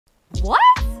What?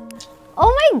 Oh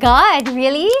my God,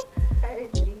 really?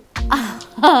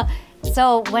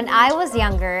 So, when I was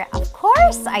younger, of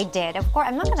course I did. Of course,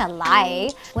 I'm not gonna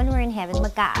lie. When we're in heaven,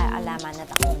 magkaalaman na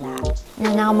tayo lahat.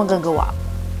 Na ako magagawa.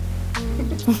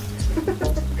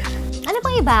 Ano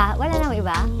pang iba? Wala nang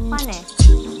iba? Paano eh?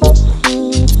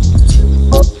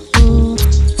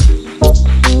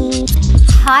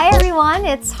 Hi everyone,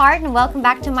 it's Heart and welcome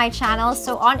back to my channel.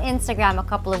 So on Instagram a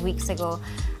couple of weeks ago,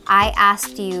 I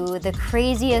asked you the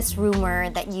craziest rumor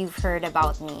that you've heard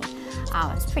about me. I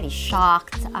was pretty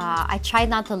shocked. I tried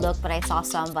not to look, but I saw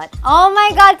some. But oh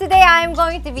my God, today I'm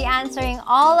going to be answering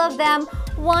all of them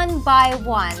one by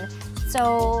one.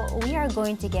 So we are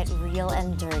going to get real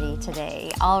and dirty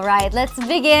today. All right, let's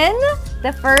begin.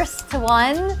 The first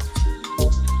one.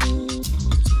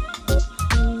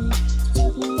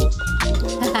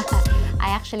 I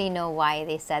actually know why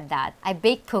they said that. I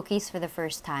baked cookies for the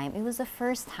first time. It was the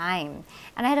first time.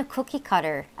 And I had a cookie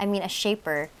cutter. I mean, a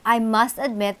shaper. I must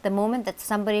admit, the moment that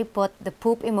somebody put the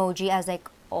poop emoji, I was like,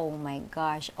 oh my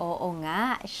gosh, oo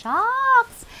nga,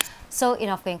 shocks! So,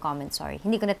 enough ko yung comment, sorry.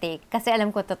 Hindi ko na take, kasi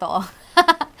alam ko totoo.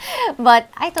 But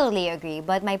I totally agree.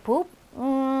 But my poop,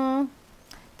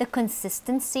 the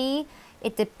consistency,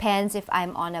 it depends if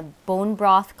I'm on a bone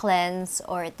broth cleanse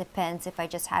or it depends if I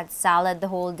just had salad the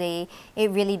whole day. It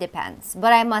really depends.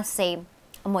 But I must say,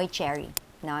 amoy cherry.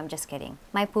 No, I'm just kidding.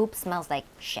 My poop smells like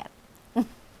shit.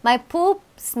 My poop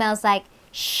smells like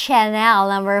Chanel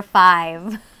number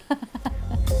 5.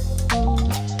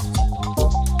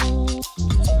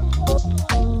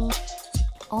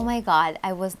 Oh my God,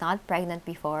 I was not pregnant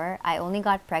before. I only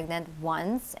got pregnant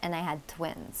once and I had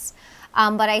twins.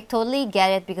 But I totally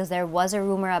get it because there was a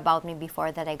rumor about me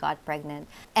before that I got pregnant.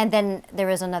 And then there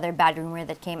was another bad rumor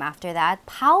that came after that.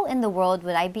 How in the world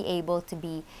would I be able to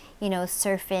be, you know,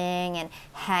 surfing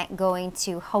and going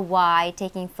to Hawaii,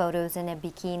 taking photos in a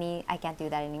bikini? I can't do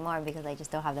that anymore because I just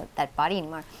don't have that body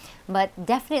anymore. But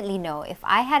definitely no. If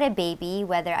I had a baby,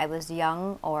 whether I was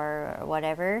young or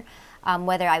whatever,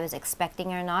 whether I was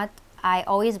expecting or not, I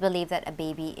always believe that a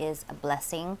baby is a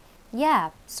blessing.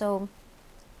 Yeah, so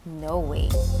no way.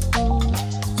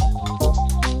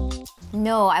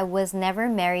 No, I was never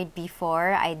married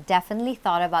before. I definitely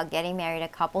thought about getting married a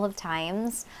couple of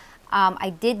times. I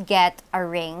did get a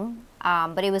ring,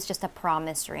 but it was just a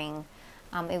promise ring.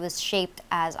 It was shaped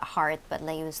as a heart, but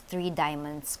like it was 3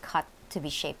 diamonds cut to be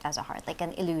shaped as a heart, like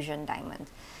an illusion diamond.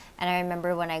 And I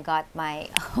remember when I got my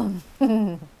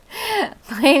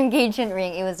my engagement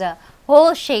ring, it was a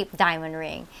whole shaped diamond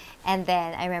ring. And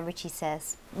then I remember she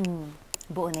says,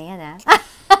 buo na yan, ah.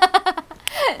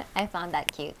 I found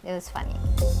that cute. It was funny.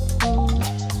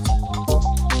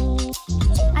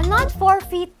 I'm not 4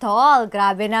 feet tall.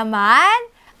 Grabe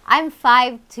naman. I'm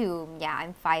 5'2". Yeah,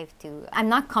 I'm 5'2". I'm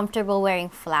not comfortable wearing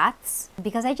flats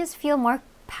because I just feel more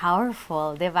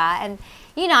powerful, diba? And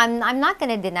you know, I'm not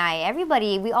gonna deny,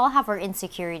 everybody, we all have our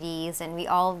insecurities and we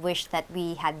all wish that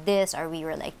we had this or we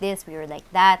were like this, we were like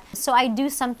that. So I do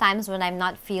sometimes when I'm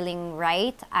not feeling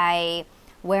right, I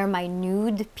wear my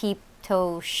nude peep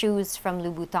toe shoes from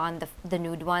Louboutin, the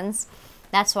nude ones.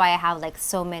 That's why I have like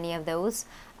so many of those.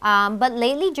 But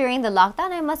lately during the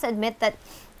lockdown, I must admit that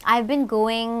I've been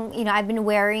going, you know, I've been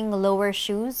wearing lower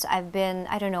shoes. I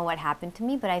don't know what happened to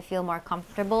me, but I feel more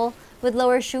comfortable with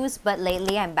lower shoes. But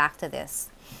lately I'm back to this.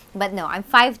 But no, I'm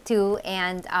 5'2",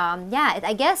 and yeah,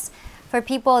 I guess for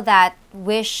people that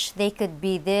wish they could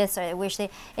be this or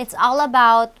it's all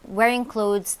about wearing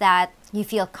clothes that you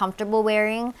feel comfortable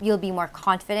wearing. You'll be more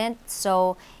confident.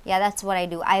 So yeah, that's what I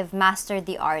do. I've mastered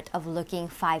the art of looking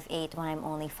 5'8" when I'm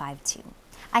only 5'2".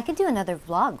 I could do another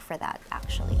vlog for that,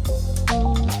 actually.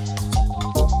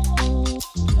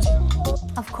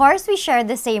 Of course, we share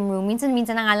the same room. Minsan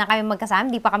na nga lang kami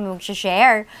magkasama, di pa kami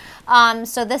mag-share.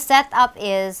 So the setup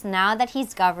is, now that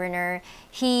he's governor,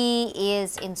 he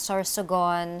is in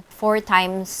Sorsogon 4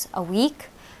 times a week.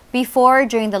 Before,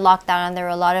 during the lockdown, there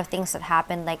were a lot of things that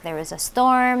happened, like there was a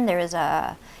storm, there was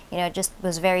a, you know, just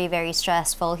was very, very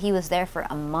stressful. He was there for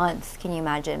a month, can you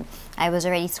imagine? I was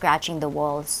already scratching the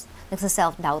walls.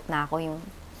 Nagsa-self-doubt na ako, yung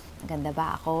ganda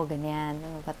ba ako, ganyan,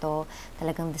 ano ba to,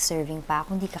 talagang deserving pa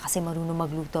ako, hindi ka kasi marunong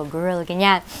magluto, girl,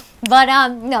 ganyan. But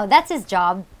no, that's his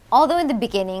job. Although in the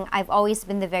beginning, I've always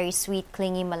been the very sweet,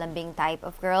 clingy, malambing type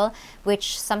of girl,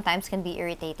 which sometimes can be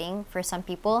irritating for some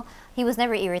people. He was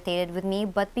never irritated with me,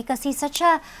 but because he's such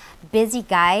a busy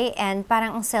guy, and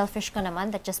parang ang selfish ko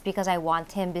naman, that just because I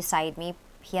want him beside me,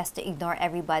 he has to ignore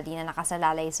everybody na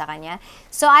nakasalalay sa kanya.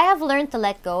 So I have learned to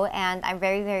let go, and I'm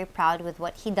very, very proud with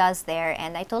what he does there,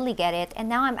 and I totally get it. And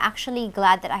now I'm actually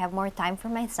glad that I have more time for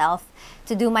myself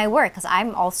to do my work, because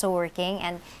I'm also working,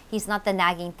 and he's not the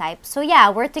nagging type. So yeah,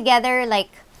 we're together, like,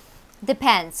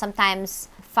 depends. Sometimes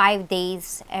 5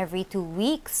 days every 2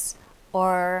 weeks,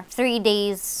 or 3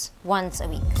 days once a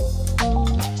week.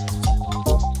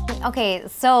 Okay,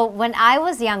 so when I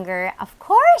was younger, of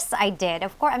course I did.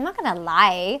 Of course, I'm not gonna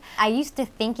lie. I used to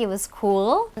think it was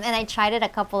cool, and I tried it a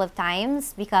couple of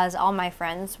times because all my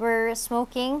friends were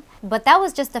smoking. But that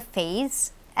was just a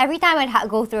phase. Every time I'd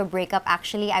go through a breakup,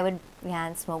 actually, I would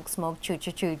smoke, chew,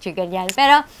 ganyan.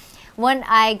 Pero when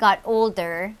I got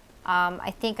older,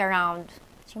 I think around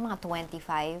mga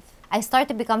 25, I started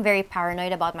to become very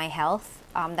paranoid about my health.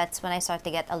 That's when I started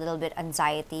to get a little bit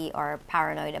anxiety or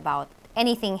paranoid about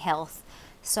anything health.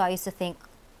 So I used to think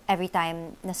every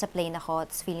time nasa plane ako,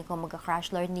 it's feeling ko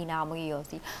magka-crash, Lord, hindi na ako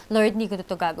mag-yosi. Lord, hindi ko to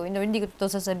gagawin. Lord, hindi ko to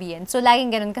sasabihin. So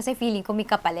laging ganun kasi feeling ko may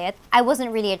kapalit. I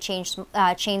wasn't really a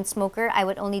chain smoker. I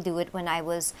would only do it when I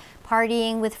was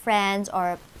partying with friends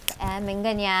or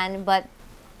ganyan. But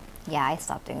yeah, I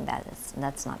stopped doing that.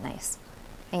 That's not nice.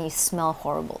 And you smell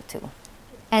horrible too.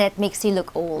 And it makes you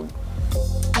look old.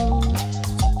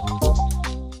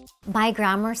 My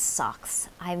grammar sucks.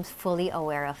 I'm fully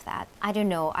aware of that. I don't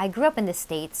know. I grew up in the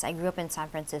States. I grew up in San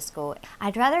Francisco.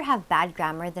 I'd rather have bad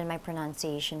grammar than my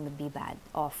pronunciation would be bad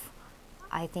off.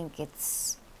 I think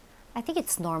it's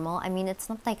normal. I mean, it's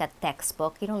not like a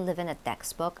textbook. You don't live in a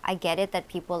textbook. I get it that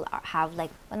people have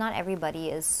like, but not everybody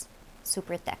is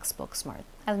super textbook smart.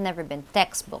 I've never been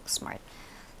textbook smart.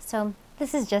 So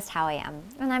this is just how I am.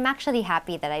 And I'm actually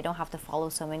happy that I don't have to follow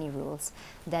so many rules.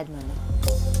 Dead money.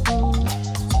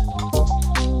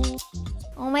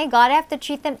 Oh my God, I have to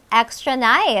treat them extra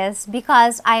nice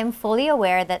because I am fully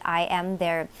aware that I am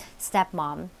their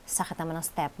stepmom. Sakit naman ng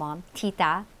stepmom.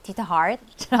 Tita Heart.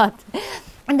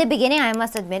 In the beginning, I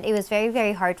must admit, it was very,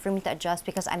 very hard for me to adjust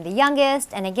because I'm the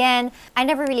youngest. And again, I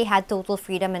never really had total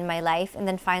freedom in my life. And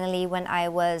then finally, when I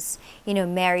was,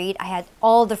 married, I had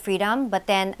all the freedom. But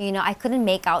then, I couldn't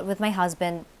make out with my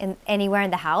husband anywhere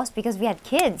in the house because we had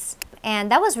kids.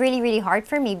 And that was really, really hard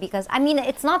for me because, I mean,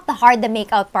 it's not the hard the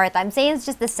make out part. I'm saying it's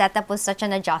just the setup was such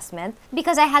an adjustment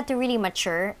because I had to really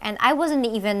mature. And I wasn't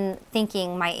even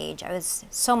thinking my age. I was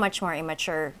so much more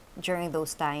immature during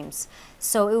those times.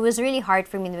 So it was really hard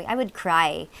for me. I would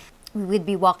cry. We would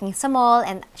be walking sa mall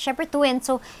and syempre twin.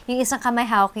 So yung isang kamay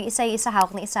hawak, yung isa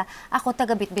hawak ng isa. Ako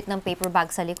taga-bit-bit ng paper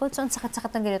bag sa likod. So ang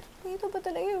sakit-sakit ng ganito. Ito ba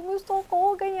talaga yung gusto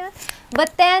ko? Ganyan.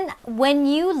 But then when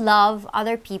you love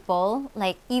other people,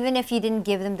 like even if you didn't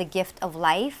give them the gift of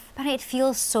life, but it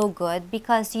feels so good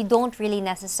because you don't really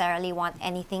necessarily want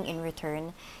anything in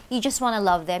return. You just want to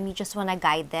love them. You just want to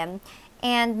guide them.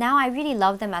 And now I really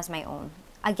love them as my own.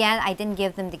 Again, I didn't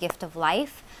give them the gift of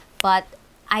life, but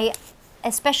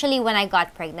especially when I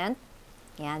got pregnant,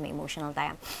 may emotional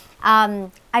tayo.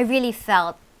 I really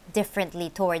felt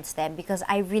differently towards them because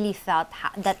I really felt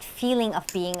that feeling of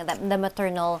being the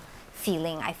maternal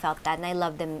feeling. I felt that and I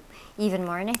loved them even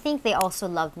more, and I think they also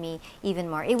loved me even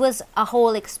more. It was a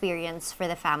whole experience for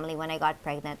the family when I got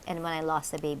pregnant and when I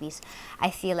lost the babies. I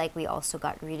feel like we also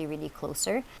got really, really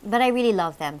closer, but I really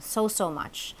love them so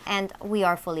much, and we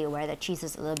are fully aware that she's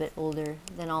a little bit older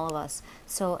than all of us.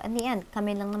 So in the end,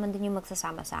 kami lang naman din yung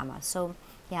magsasama-sama. So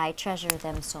yeah, I treasure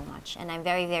them so much, and I'm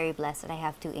very, very blessed that I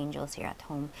have 2 angels here at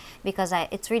home because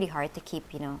it's really hard to keep,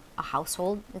 a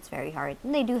household. It's very hard,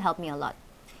 and they do help me a lot.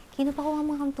 Kino pa ko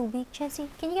nga mga tubig,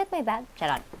 Jessie? Can you get my bag?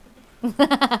 Charot.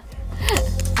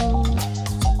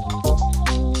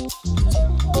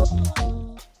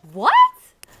 What?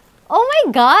 Oh my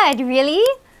God, really?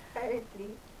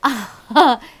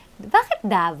 Bakit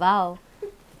Davao?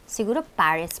 Siguro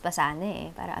Paris pa sana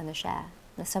eh. Para ano siya,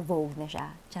 nasa Vogue na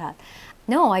siya. Charot.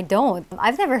 No, I don't.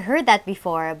 I've never heard that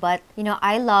before, but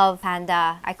I love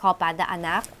Panda. I call Panda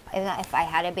anak. If I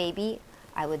had a baby,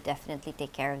 I would definitely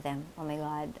take care of them. Oh my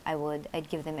God, I'd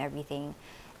give them everything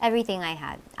I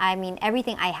had. I mean,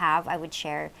 everything I have, I would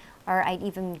share, or I'd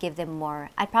even give them more.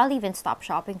 I'd probably even stop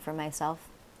shopping for myself.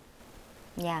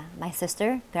 Yeah, my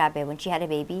sister, grabe, when she had a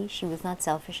baby, she was not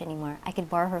selfish anymore. I could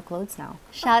borrow her clothes now.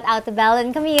 Shout out to Belle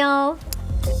and Camille.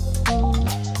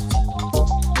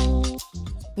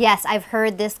 Yes, I've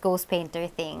heard this ghost painter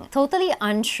thing. Totally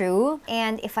untrue.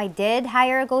 And if I did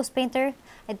hire a ghost painter,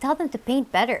 I'd tell them to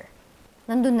paint better.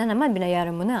 Nandun na naman,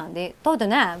 binayaran mo na. Todo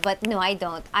na. But no, I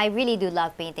don't. I really do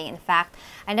love painting. In fact,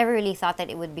 I never really thought that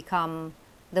it would become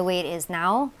the way it is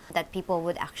now, that people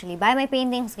would actually buy my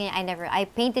paintings. I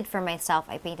painted for myself.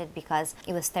 I painted because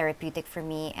it was therapeutic for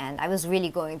me, and I was really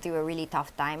going through a really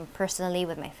tough time personally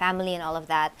with my family and all of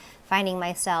that, finding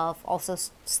myself, also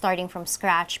starting from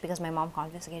scratch because my mom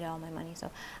confiscated all my money,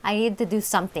 so I needed to do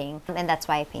something, and that's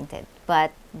why I painted.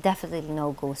 But definitely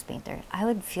no ghost painter. I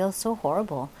would feel so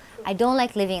horrible. I don't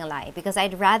like living a lie because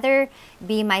I'd rather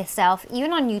be myself.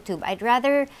 Even on YouTube, I'd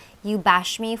rather you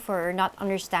bash me for not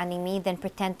understanding me than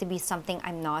pretend to be something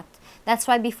I'm not. That's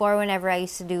why before, whenever I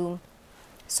used to do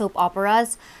soap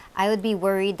operas, I would be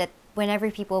worried that whenever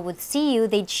people would see you,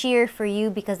 they'd cheer for you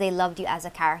because they loved you as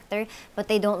a character, but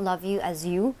they don't love you as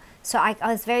you. So I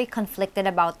was very conflicted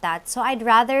about that. So I'd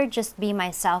rather just be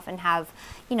myself and have,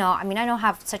 you know, I mean, I don't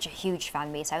have such a huge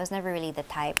fan base. I was never really the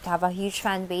type to have a huge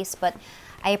fan base, but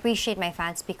I appreciate my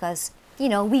fans because, you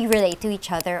know, we relate to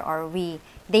each other, or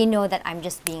they know that I'm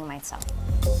just being myself.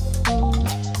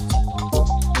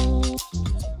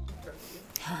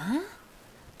 Huh?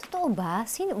 Totoo ba?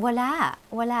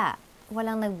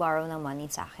 Walang nag-borrow ng money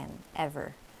sa akin,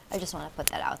 ever. I just want to put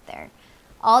that out there.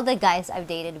 All the guys I've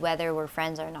dated, whether we're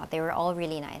friends or not, they were all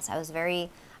really nice. I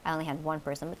only had one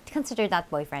person, but consider that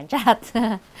boyfriend. Chat.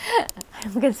 I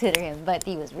don't consider him, but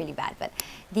he was really bad. But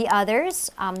the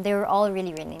others, they were all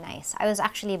really, really nice. I was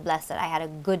actually blessed that I had a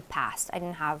good past. I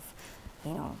didn't have,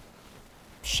 you know,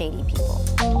 shady people.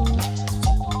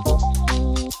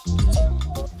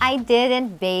 I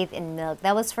didn't bathe in milk.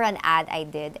 That was for an ad I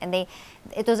did. And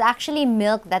it was actually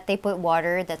milk that they put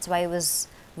water. That's why it was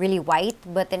really white.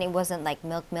 But then it wasn't like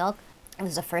milk. It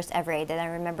was the first ever I did. I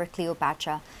remember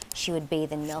Cleopatra, she would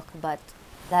bathe in milk. But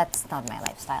that's not my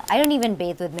lifestyle. I don't even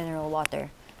bathe with mineral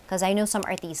water. Because I know some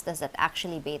artistas that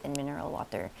actually bathe in mineral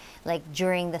water. Like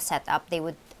during the setup, they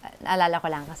would, naalala ko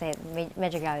lang kasi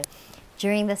medyo grabe.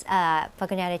 During this, pag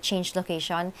kunyari change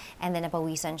location and then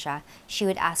napawisan siya, she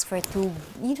would ask for 2,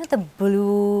 you know, the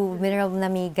blue mineral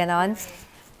lamig, ganon?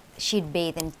 She'd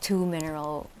bathe in 2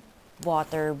 mineral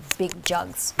water, big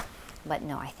jugs. But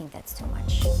no, I think that's too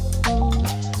much.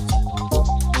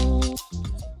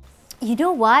 You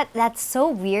know what? That's so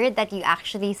weird that you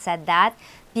actually said that,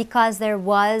 because there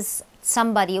was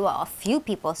somebody, well, a few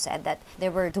people said that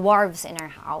there were dwarves in our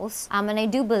house. And I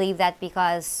do believe that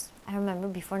because I remember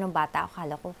before nung bata,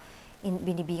 akala ko,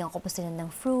 binibigyan ko pa sila ng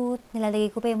fruit,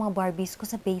 nilalagay ko pa yung mga Barbies ko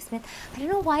sa basement. I don't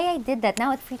know why I did that.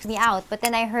 Now it freaks me out. But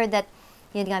then I heard that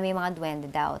yun nga, may mga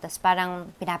duwende daw. Tapos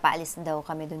parang pinapaalis na daw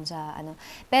kami dun sa ano.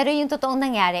 Pero yung totoong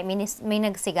nangyari, may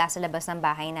nagsiga sa labas ng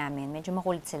bahay namin. Medyo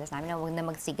makulit sila sa namin na huwag na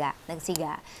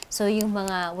nagsiga. So yung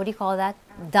mga, what do you call that?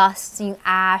 Dust, yung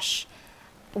ash,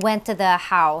 went to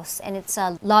the house, and it's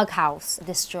a log house,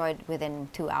 destroyed within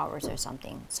 2 hours or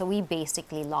something. So we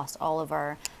basically lost all of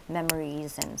our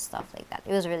memories and stuff like that.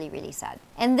 It was really, really sad.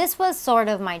 And this was sort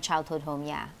of my childhood home,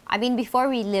 yeah. I mean, before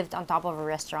we lived on top of a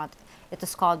restaurant. It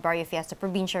was called Barrio Fiesta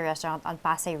Provincial Restaurant on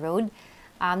Pasay Road.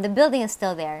 The building is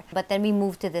still there, but then we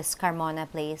moved to this Carmona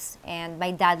place, and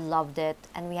my dad loved it,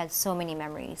 and we had so many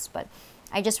memories. But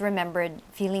I just remembered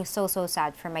feeling so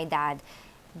sad for my dad,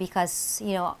 because,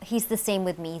 you know, he's the same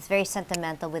with me. He's very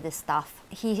sentimental with his stuff.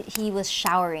 He was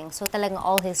showering, so talagang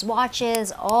all his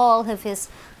watches, all of his,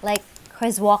 like,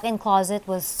 his walk-in closet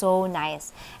was so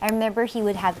nice. I remember he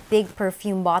would have big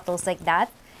perfume bottles like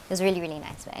that. It was really, really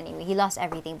nice. But anyway, he lost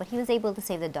everything, but he was able to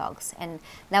save the dogs, and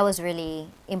that was really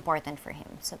important for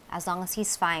him. So as long as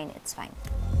he's fine, it's fine.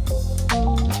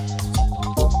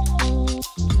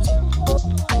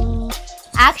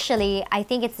 Actually, I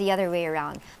think it's the other way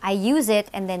around. I use it,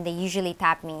 and then they usually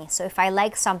tap me. So if I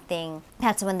like something,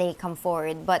 that's when they come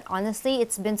forward. But honestly,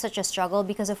 it's been such a struggle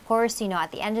because, of course, you know,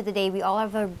 at the end of the day, we all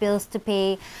have our bills to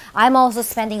pay. I'm also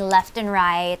spending left and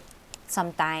right.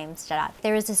 Sometimes.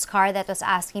 There was this car that was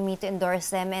asking me to endorse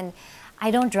them, and I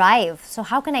don't drive, so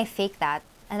how can I fake that?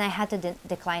 And I had to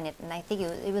decline it, and I think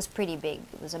it was pretty big.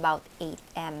 It was about 8M,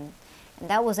 and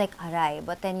that was like aray.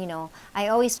 But then, you know, I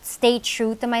always stay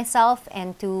true to myself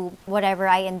and to whatever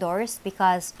I endorse,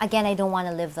 because again, I don't want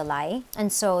to live the lie.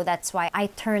 And so that's why I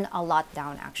turn a lot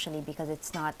down, actually, because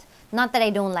it's not that I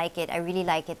don't like it. I really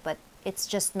like it, but it's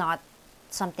just not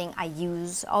something I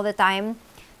use all the time.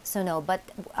 So no, but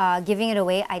giving it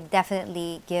away, I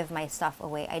definitely give my stuff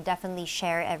away. I definitely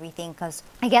share everything, because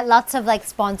I get lots of like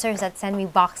sponsors that send me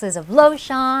boxes of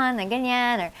lotion and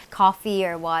ganyan, or coffee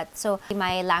or what. So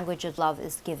my language of love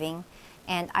is giving,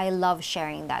 and I love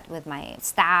sharing that with my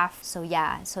staff. So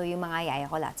yeah, so yung mga yaya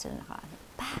ko, lahat sila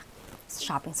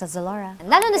shopping sa Zalora.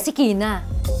 Lalo na si Kina.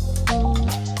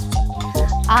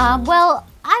 Well,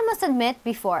 I must admit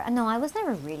before, no, I was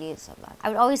never really so bad. I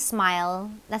would always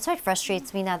smile. That's why it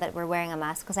frustrates me now that we're wearing a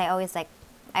mask, because I always like,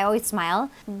 I always smile.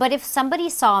 But if somebody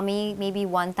saw me maybe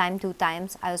one time, two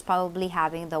times, I was probably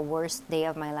having the worst day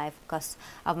of my life because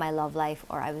of my love life,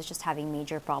 or I was just having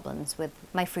major problems with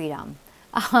my freedom.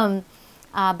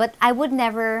 But I would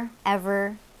never,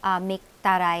 ever make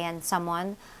tarayan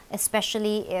someone,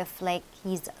 especially if like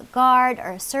he's a guard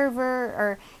or a server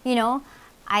or, you know,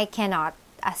 I cannot.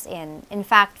 As in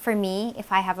fact, for me,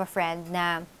 if I have a friend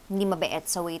na hindi mabait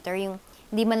sa waiter, yung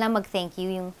hindi man lang mag-thank you,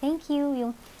 yung thank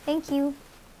you,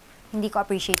 hindi ko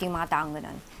appreciate yung mga taong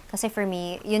ganun. Kasi for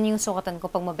me, yun yung sukutan ko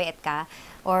pag mabait ka,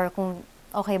 or kung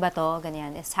okay ba to,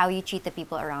 ganyan, is how you treat the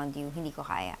people around you, hindi ko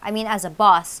kaya. I mean, as a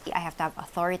boss, I have to have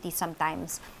authority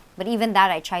sometimes, but even that,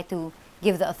 I try to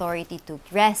give the authority to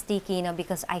Resty, Kino,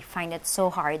 because I find it so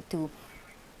hard to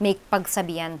make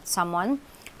pagsabihan someone.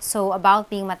 So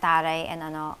about being mataray and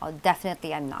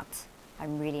definitely I'm not.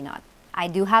 I'm really not. I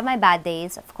do have my bad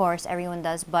days, of course, everyone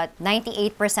does, but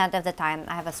 98% of the time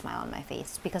I have a smile on my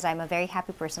face because I'm a very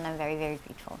happy person. I'm very, very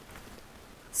grateful.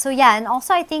 So yeah, and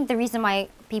also I think the reason why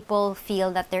people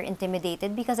feel that they're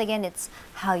intimidated, because again, it's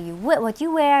how what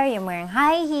you wear. I'm wearing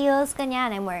high heels,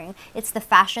 ganyan. It's the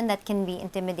fashion that can be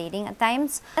intimidating at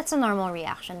times. That's a normal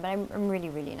reaction, but I'm really,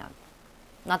 really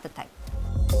not the type.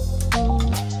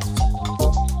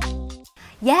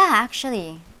 Yeah,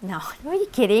 actually. No, are you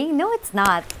kidding? No, it's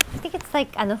not. I think it's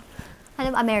like,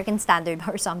 American Standard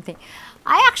or something.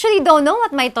 I actually don't know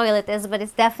what my toilet is, but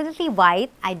it's definitely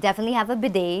white. I definitely have a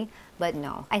bidet, but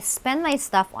no. I spend my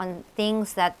stuff on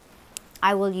things that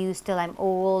I will use till I'm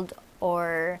old,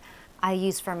 or I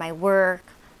use for my work.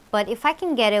 But if I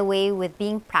can get away with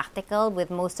being practical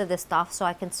with most of the stuff so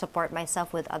I can support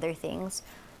myself with other things,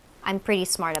 I'm pretty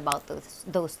smart about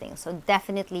those things, so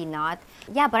definitely not.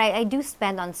 Yeah, but I do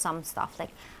spend on some stuff.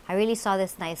 Like, I really saw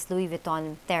this nice Louis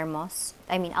Vuitton thermos.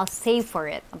 I mean, I'll save for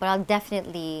it, but I'm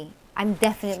definitely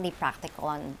practical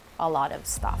on a lot of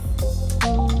stuff.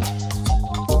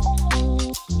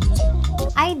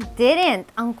 I didn't.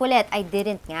 Ang kulit, I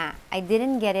didn't nga. I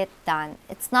didn't get it done.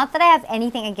 It's not that I have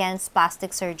anything against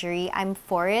plastic surgery. I'm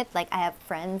for it. Like, I have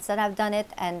friends that have done it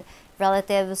and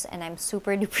relatives, and I'm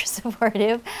super duper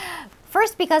supportive.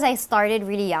 First, because I started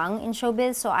really young in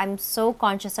showbiz, so I'm so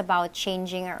conscious about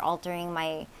changing or altering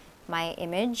my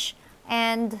image.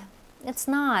 And it's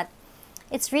not.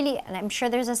 It's really, and I'm sure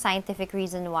there's a scientific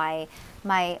reason why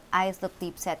my eyes look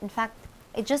deep set. In fact,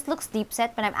 it just looks deep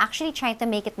set, but I'm actually trying to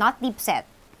make it not deep set.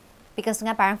 Because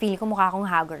nga parang feeling ko mukha akong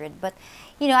haggard. But,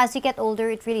 you know, as you get older,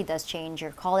 it really does change.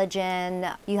 Your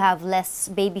collagen, you have less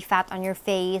baby fat on your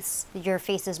face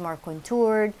is more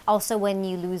contoured. Also, when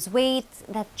you lose weight,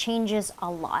 that changes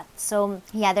a lot. So,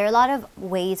 yeah, there are a lot of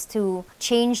ways to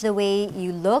change the way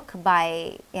you look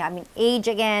by, age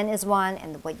again is one,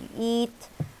 and what you eat.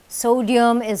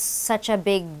 Sodium is such a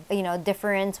big,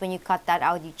 difference. When you cut that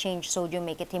out, you change sodium,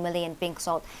 make it Himalayan pink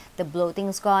salt, the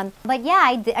bloating's gone. But yeah,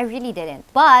 I really didn't.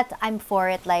 But I'm for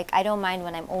it. Like, I don't mind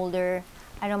when I'm older.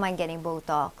 I don't mind getting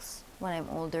Botox when I'm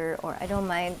older. Or I don't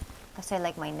mind, because I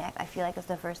like my neck. I feel like it's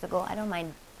the first to go. I don't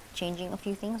mind changing a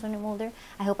few things when I'm older.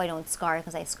 I hope I don't scar,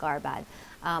 because I scar bad.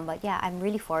 But yeah, I'm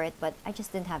really for it. But I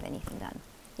just didn't have anything done.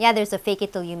 Yeah, there's a fake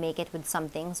it till you make it with some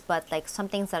things. But like some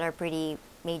things that are pretty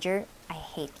major, I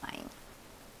hate lying.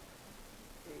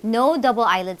 No double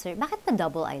eyelid surgery. Bakit pa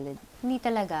double eyelid? Hindi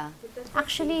talaga.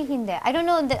 Actually, hindi. I don't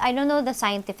know the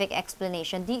scientific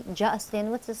explanation. Justin,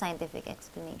 what's the scientific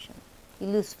explanation? You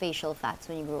lose facial fats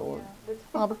when you grow old.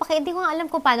 Yeah, hindi ko nga alam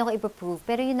kung paano ko ipaprove.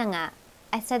 Pero yun na nga.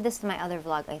 I said this to my other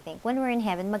vlog, I think. When we're in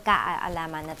heaven,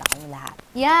 magkaalaman na tayong lahat.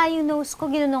 Yeah, yung nose ko,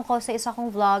 ginunong ko sa isa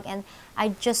kong vlog, and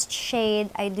I just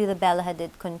shade. I do the Bella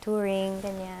Hadid contouring,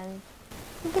 ganyan.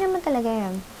 Hindi naman talaga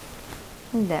yan.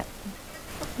 Hindi.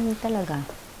 Hindi talaga.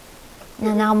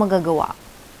 Na ako magagawa.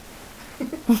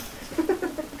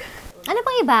 Ano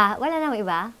pang iba? Wala na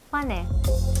iba? Paano eh?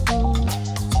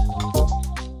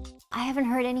 I haven't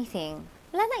heard anything.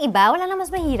 Wala nang iba? Wala nang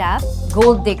mas mahirap?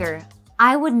 Gold digger.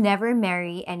 I would never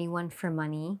marry anyone for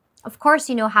money. Of course,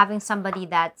 having somebody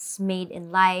that's made in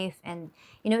life and,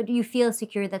 you feel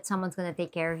secure that someone's gonna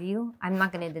take care of you. I'm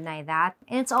not gonna deny that.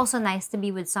 And it's also nice to be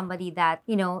with somebody that,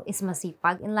 is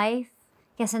masipag in life.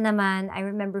 Kasi naman, I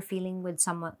remember feeling with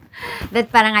someone that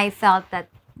parang I felt that,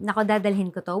 nako,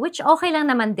 dadalhin ko to. Which okay lang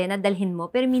naman din, nadalhin mo.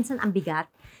 Pero minsan ang bigat.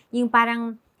 Yung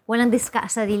parang walang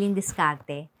sariling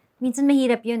diskarte. Minsan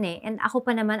mahirap yun eh. And ako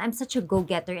pa naman, I'm such a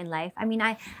go-getter in life. I mean,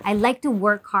 I like to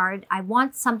work hard. I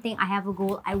want something. I have a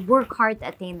goal. I work hard to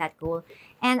attain that goal.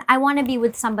 And I want to be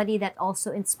with somebody that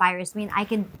also inspires me. And I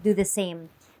can do the same.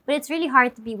 But it's really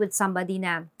hard to be with somebody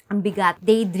na ang bigat,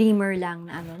 daydreamer lang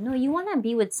na ano. No, you want to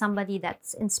be with somebody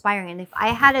that's inspiring. And if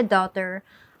I had a daughter,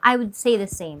 I would say the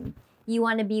same. You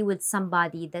want to be with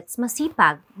somebody that's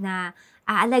masipag, na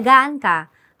aalagaan ka.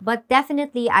 But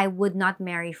definitely, I would not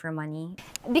marry for money.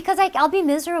 Because I'll be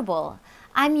miserable.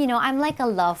 I'm like a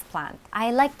love plant.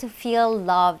 I like to feel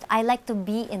loved. I like to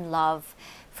be in love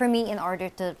for me in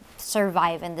order to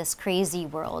survive in this crazy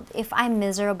world. If I'm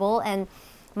miserable and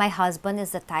my husband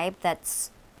is the type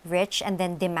that's rich and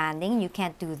then demanding, you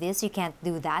can't do this, you can't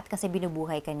do that, kasi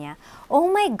binubuhay ka niya. Oh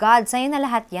my God, sa'yo na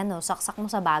lahat yan, no? Saksak mo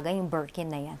sa bagay yung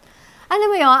Birkin na yan. Alam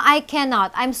mo yun, I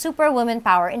cannot. I'm super woman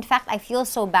power. In fact, I feel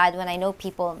so bad when I know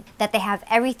people that they have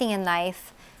everything in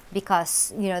life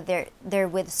because, they're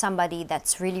with somebody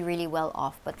that's really, really well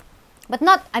off. But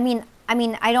not, I mean,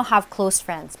 I don't have close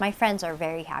friends. My friends are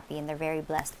very happy and they're very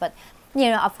blessed. But,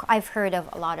 I've heard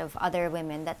of a lot of other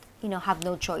women that, have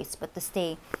no choice but to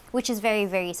stay, which is very,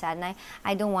 very sad. And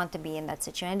I don't want to be in that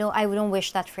situation. I don't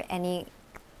wish that for any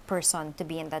person to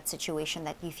be in that situation,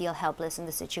 that you feel helpless in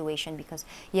the situation because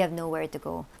you have nowhere to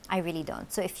go. I really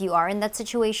don't. So if you are in that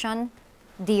situation,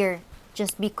 dear,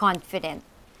 just be confident.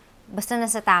 Basta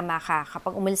nasa tama ka,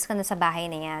 kapag umalis ka na sa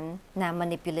bahay na yan, na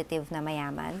manipulative na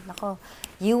mayaman, nako,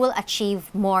 you will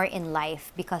achieve more in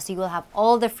life because you will have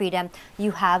all the freedom.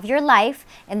 You have your life,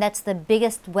 and that's the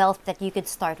biggest wealth that you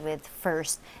could start with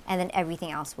first, and then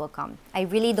everything else will come. I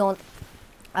really don't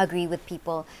agree with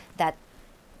people that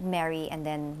marry and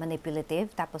then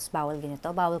manipulative, tapos bawal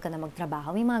ganito, bawal ka na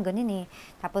magtrabaho, may mga ganun eh.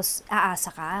 Tapos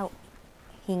aasa ka,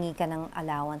 hingi ka ng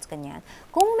allowance, kanyan.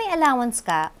 Kung may allowance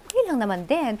ka, okay lang naman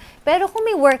din. Pero kung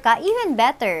may work ka, even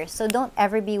better. So don't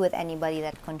ever be with anybody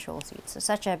that controls you. It's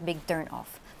such a big turn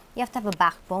off. You have to have a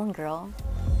backbone, girl.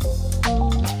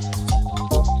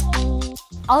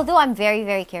 Although I'm very,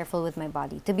 very careful with my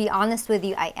body. To be honest with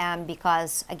you, I am,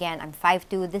 because again, I'm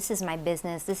 5'2". This is my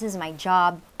business. This is my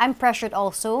job. I'm pressured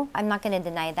also. I'm not gonna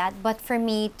deny that. But for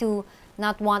me to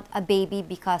not want a baby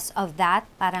because of that,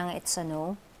 parang it's a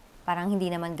no. Parang hindi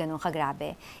naman ganun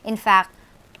kagrabe. In fact,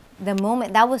 the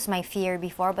moment, that was my fear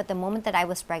before, but the moment that I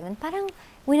was pregnant, parang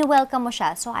wini-welcome mo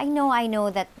siya. So I know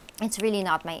that it's really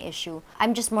not my issue.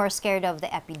 I'm just more scared of the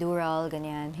epidural,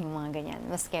 ganyan, yung mga ganyan.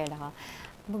 Mas scared ako.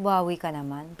 Babawi ka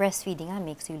naman. Breastfeeding nga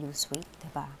makes you lose weight,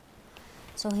 diba?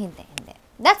 So hindi.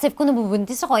 That's if kung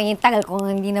nabubuntis ako, yung tagal kung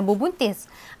hindi nabubuntis.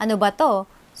 Ano ba to?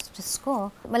 Diyos ko.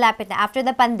 Malapit na. After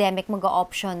the pandemic,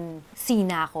 mag-option C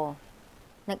na ako.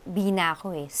 B na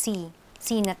ako eh. C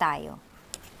na tayo.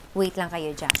 Wait lang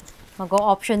kayo dyan.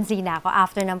 Mag-option C na ako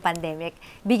after ng pandemic.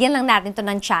 Bigyan lang natin to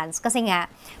ng chance. Kasi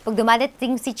nga, pag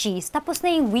dumadating si Cheese, tapos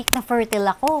na yung week na fertile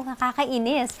ako.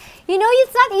 Nakakainis.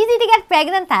 It's not easy to get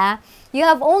pregnant, ha? You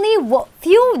have only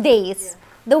few days.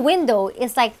 The window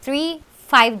is like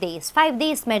 5 days. 5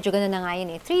 days, medyo ganun na nga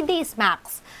yun eh. 3 days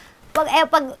max. Pag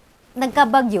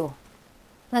nagkabagyo,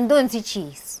 nandun si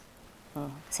Cheese.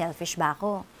 Selfish ba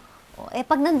ako?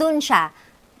 Pag nandun siya,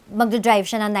 magdodrive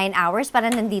siya ng 9 hours para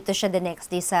nandito siya the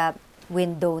next day sa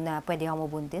window na pwede akong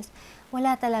mabuntis.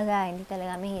 Wala talaga. Hindi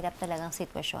talaga. Mahirap talagang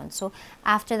sitwasyon. So,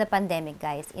 after the pandemic,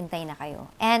 guys, intay na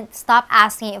kayo. And stop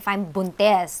asking if I'm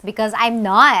buntis because I'm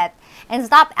not. And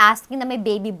stop asking na may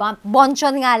baby bump.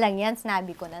 Bonchon nga lang yan.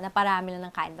 Sinabi ko na parami lang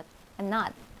ng kain. But I'm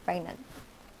not pregnant.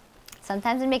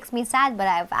 Sometimes it makes me sad, but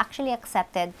I've actually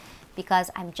accepted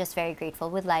because I'm just very grateful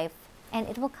with life. And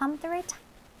it will come at the right time.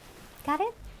 Got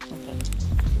it? Okay.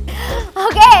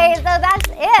 Okay, so that's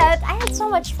it. I had so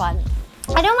much fun.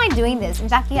 I don't mind doing this. In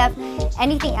fact, if you have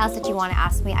anything else that you want to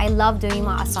ask me, I love doing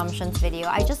my assumptions video.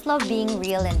 I just love being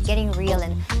real and getting real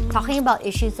and talking about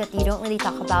issues that you don't really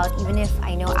talk about, even if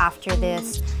I know after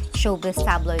this, showbiz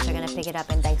tabloids are going to pick it up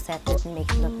and dissect it and make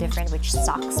it look different, which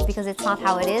sucks because it's not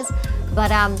how it is.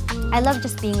 But I love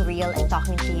just being real and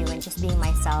talking to you and just being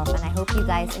myself. And I hope you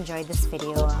guys enjoyed this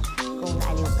video. Kung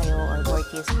naaliw kayo or bored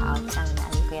kayo sa house, sana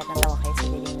naaliw kayo at natawa kayo sa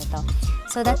video nito.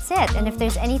 So that's it. And if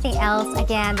there's anything else,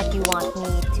 again, that you want me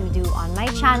to do on my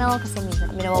channel, kasi minsan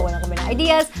kami nawawalan kami ng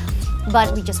ideas,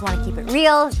 but we just want to keep it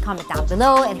real, comment down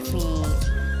below. And if we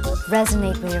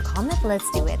resonate with your comment, let's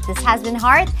do it. This has been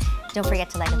Heart. Don't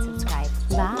forget to like and subscribe.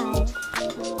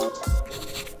 Bye!